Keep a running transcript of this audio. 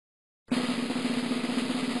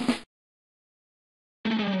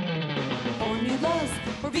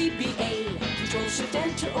VBA. Control Shift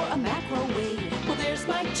Enter or a macro way. Well, there's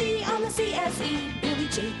Mike G on the CSE. Billy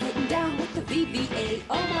J getting down with the VBA.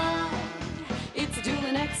 Oh my, it's a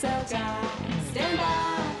dueling Excel time. Stand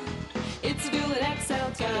by, it's a dueling Excel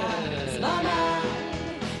time. My, my,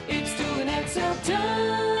 it's dueling Excel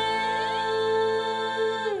time.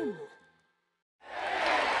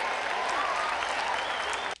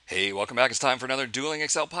 Hey, welcome back. It's time for another Dueling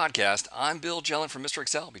Excel podcast. I'm Bill Jelen from Mr.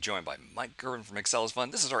 Excel. I'll be joined by Mike Girvin from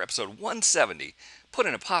excelisfun. This is our episode 170. Put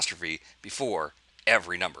an apostrophe before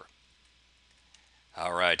every number.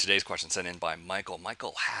 All right, today's question sent in by Michael.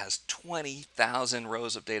 Michael has 20,000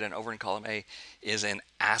 rows of data, and over in column A is an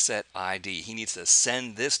asset ID. He needs to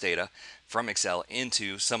send this data from Excel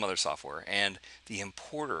into some other software, and the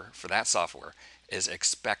importer for that software is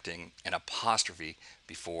expecting an apostrophe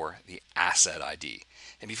before the asset ID.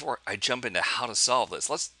 And before I jump into how to solve this,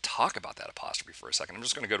 let's talk about that apostrophe for a second. I'm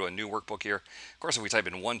just going to go to a new workbook here. Of course, if we type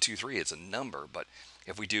in 1, 2, 3, it's a number, but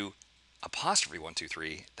if we do apostrophe 1, 2,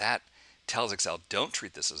 3, that tells Excel, don't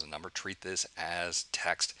treat this as a number, treat this as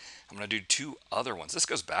text. I'm going to do two other ones. This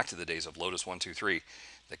goes back to the days of Lotus 1, 2, 3.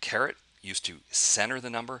 The caret used to center the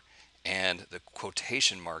number, and the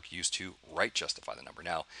quotation mark used to right justify the number.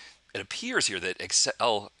 Now, it appears here that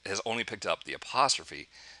Excel has only picked up the apostrophe,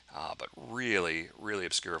 but really, really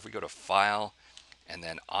obscure. If we go to File, and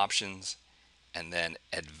then Options, and then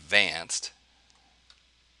Advanced,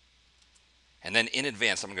 and then in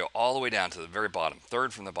Advanced, I'm going to go all the way down to the very bottom,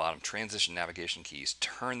 third from the bottom, Transition Navigation Keys,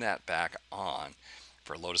 turn that back on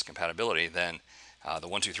for Lotus compatibility. Then the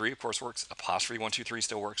 1, 2, 3, of course, works. Apostrophe 1, 2, 3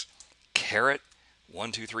 still works. Caret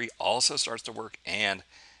 1, 2, 3 also starts to work, and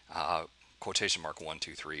quotation mark 1,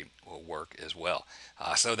 2, 3 will work as well.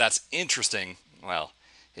 So that's interesting. Well,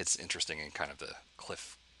 it's interesting in kind of the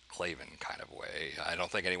Cliff Clavin kind of way. I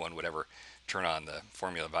don't think anyone would ever turn on the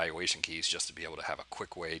formula evaluation keys just to be able to have a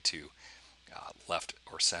quick way to left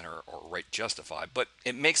or center or right justify. But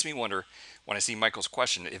it makes me wonder when I see Michael's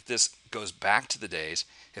question, if this goes back to the days,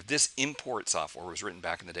 if this import software was written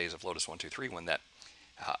back in the days of Lotus 1, 2, 3, when that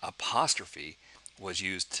apostrophe was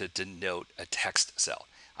used to denote a text cell.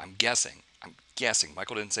 I'm guessing,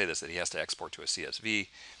 Michael didn't say this, that he has to export to a CSV,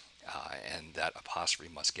 and that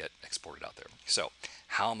apostrophe must get exported out there. So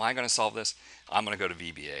how am I going to solve this? I'm going to go to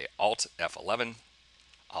VBA, Alt F11.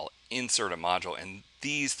 I'll insert a module, and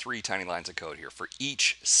these three tiny lines of code here for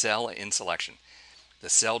each cell in selection. The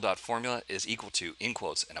cell.formula is equal to, in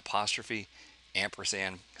quotes, an apostrophe,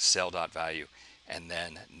 ampersand, cell.value, and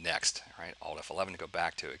then next. All right, Alt F11 to go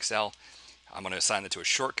back to Excel. I'm going to assign that to a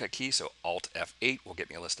shortcut key, so Alt F8 will get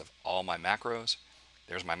me a list of all my macros.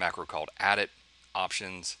 There's my macro called Add It,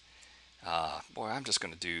 Options. Boy, I'm just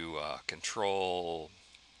going to do Control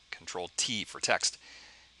T for text,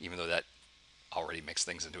 even though that already makes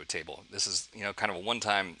things into a table. This is, kind of a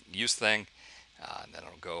one-time use thing, and then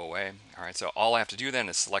it'll go away. All right, so all I have to do then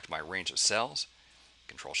is select my range of cells,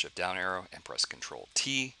 Control Shift down arrow, and press Control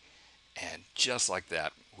T, and just like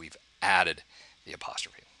that, we've added the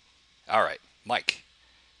apostrophe. All right, Mike,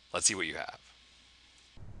 let's see what you have.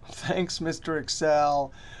 Thanks, Mr.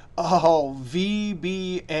 Excel. Oh,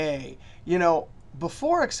 VBA.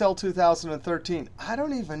 Before Excel 2013, I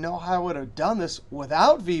don't even know how I would have done this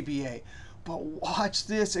without VBA. But watch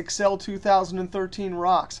this, Excel 2013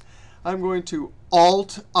 rocks. I'm going to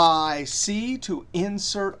Alt-I-C to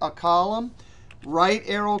insert a column. Right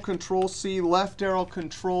arrow, Control-C, left arrow,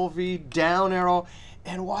 Control-V, down arrow.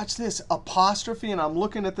 And watch this, apostrophe, and I'm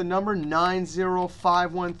looking at the number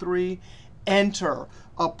 90513. Enter.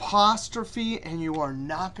 Apostrophe, and you are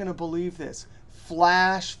not going to believe this.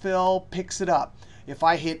 Flash Fill picks it up. If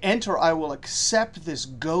I hit Enter, I will accept this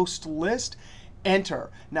ghost list. Enter.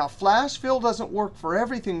 Now, Flash Fill doesn't work for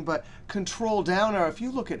everything, but Control down arrow, if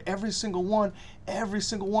you look at every single one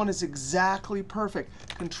is exactly perfect.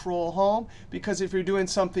 Control Home, because if you're doing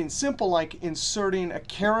something simple like inserting a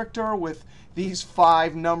character with these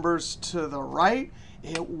 5 numbers to the right,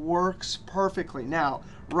 it works perfectly. Now,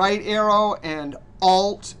 right arrow and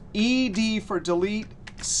Alt-ED for delete,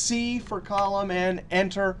 C for column, and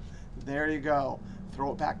Enter. There you go.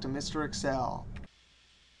 Throw it back to Mr. Excel.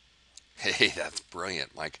 Hey, that's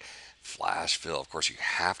brilliant, Mike. Flash Fill. Of course, you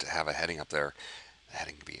have to have a heading up there. The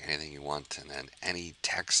heading can be anything you want, and then any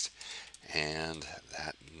text, and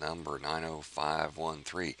that number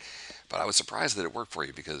 90513. But I was surprised that it worked for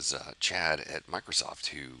you because Chad at Microsoft,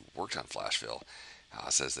 who worked on Flash Fill,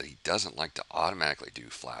 says that he doesn't like to automatically do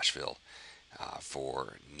Flash Fill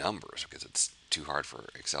for numbers because it's too hard for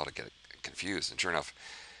Excel to get confused. And sure enough,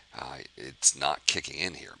 it's not kicking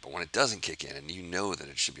in here. But when it doesn't kick in, and you that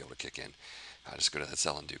it should be able to kick in, just go to that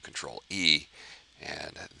cell and do Control E,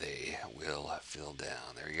 and they fill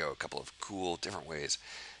down. There you go. A couple of cool different ways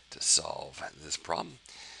to solve this problem.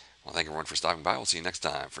 Well, thank everyone for stopping by. We'll see you next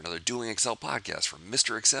time for another Dueling Excel podcast from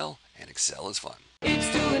Mr. Excel and Excel is Fun.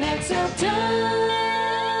 It's Dueling Excel time.